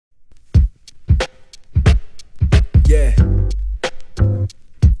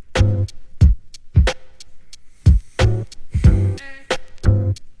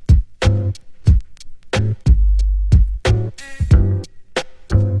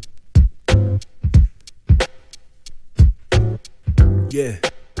Yeah.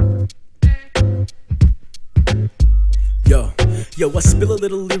 Yo, I spill a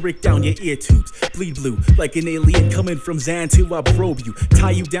little lyric down your ear tubes. Bleed blue, like an alien coming from Xantu. I probe you,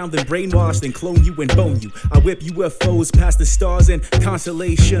 tie you down, then brainwash, then clone you and bone you. I whip UFOs past the stars and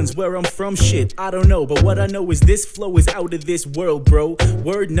constellations. Where I'm from, shit, I don't know. But what I know is this flow is out of this world, bro.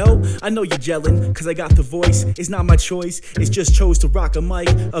 Word, no? I know you're gelling, cause I got the voice. It's not my choice, it's just chose to rock a mic.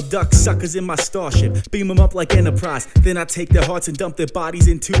 Abduct suckers in my starship, beam them up like Enterprise. Then I take their hearts and dump their bodies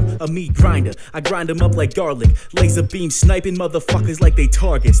into a meat grinder. I grind them up like garlic, laser beam sniping motherfuckers like they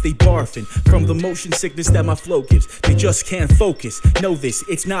targets. They barfing from the motion sickness that my flow gives. They just can't focus. Know this,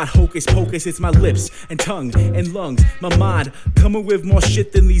 it's not hocus pocus. It's my lips and tongue and lungs, my mind coming with more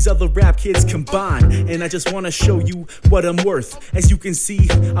shit than these other rap kids combined. And I just wanna show you what I'm worth. As you can see,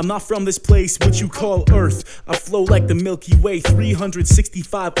 I'm not from this place which you call Earth. I flow like the Milky Way,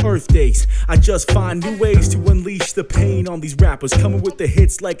 365 Earth days. I just find new ways to unleash the pain on these rappers, coming with the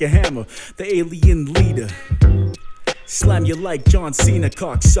hits like a hammer. The alien leader, slam you like John Cena,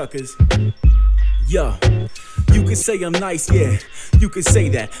 cocksuckers. Yo, you could say I'm nice, yeah, you could say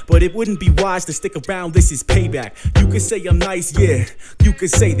that, but it wouldn't be wise to stick around, this is payback. You could say I'm nice, yeah, you could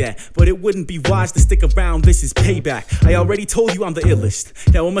say that, but it wouldn't be wise to stick around, this is payback. I already told you I'm the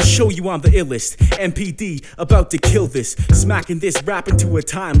illest, now I'ma show you I'm the illest. MPD, about to kill this, smacking this rap into a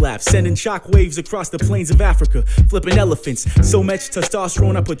time lapse, sending shockwaves across the plains of Africa, flipping elephants, so much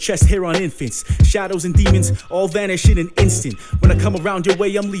testosterone I put chest hair on infants. Shadows and demons all vanish in an instant. When I come around your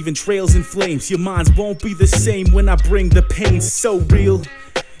way, I'm leaving trails in flames. Your minds won't be the same when I bring the pain so real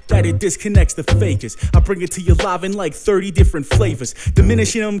that it disconnects the fakers. I bring it to you live in like 30 different flavors,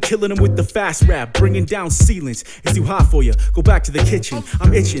 diminishing them, killing them with the fast rap, bringing down ceilings. It's too hot for you, go back to the kitchen.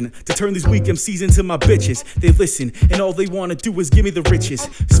 I'm itching to turn these weak MCs into my bitches. They listen and all they wanna do is give me the riches.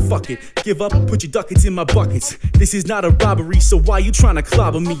 Fuck it, give up, put your ducats in my buckets. This is not a robbery, so why you trying to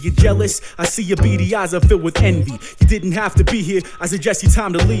clobber me? You jealous? I see your beady eyes are filled with envy. You didn't have to be here, I suggest you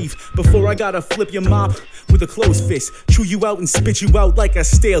time to leave before I gotta flip your mop with a closed fist, chew you out and spit you out like a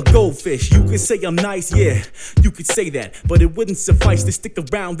stale goldfish. You could say I'm nice, yeah, you could say that, but it wouldn't suffice to stick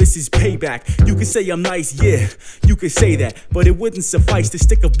around, this is payback. You could say I'm nice, yeah, you could say that, but it wouldn't suffice to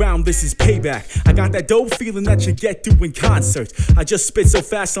stick around, this is payback. I got that dope feeling that you get doing concerts. I just spit so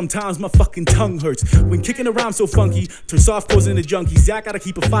fast sometimes my fucking tongue hurts. When kicking around so funky, turn softcores into junkies. Zach gotta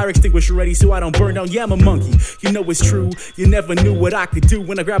keep a fire extinguisher ready so I don't burn down Yama monkey. You know it's true, you never knew what I could do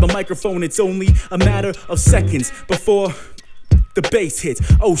when I grab a microphone. It's only a matter of seconds before the bass hits.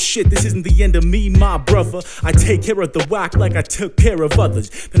 Oh shit, this isn't the end of me, my brother. I take care of the whack like I took care of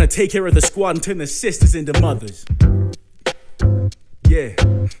others. Then I take care of the squad and turn the sisters into mothers. Yeah.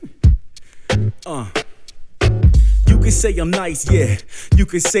 You could say I'm nice, yeah, you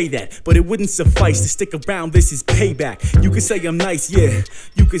could say that, but it wouldn't suffice to stick around, this is payback. You could say I'm nice, yeah,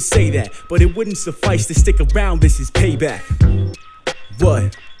 you could say that, but it wouldn't suffice to stick around, this is payback.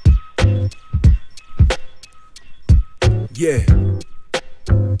 What? Yeah.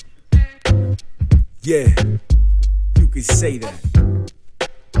 Yeah, you could say that.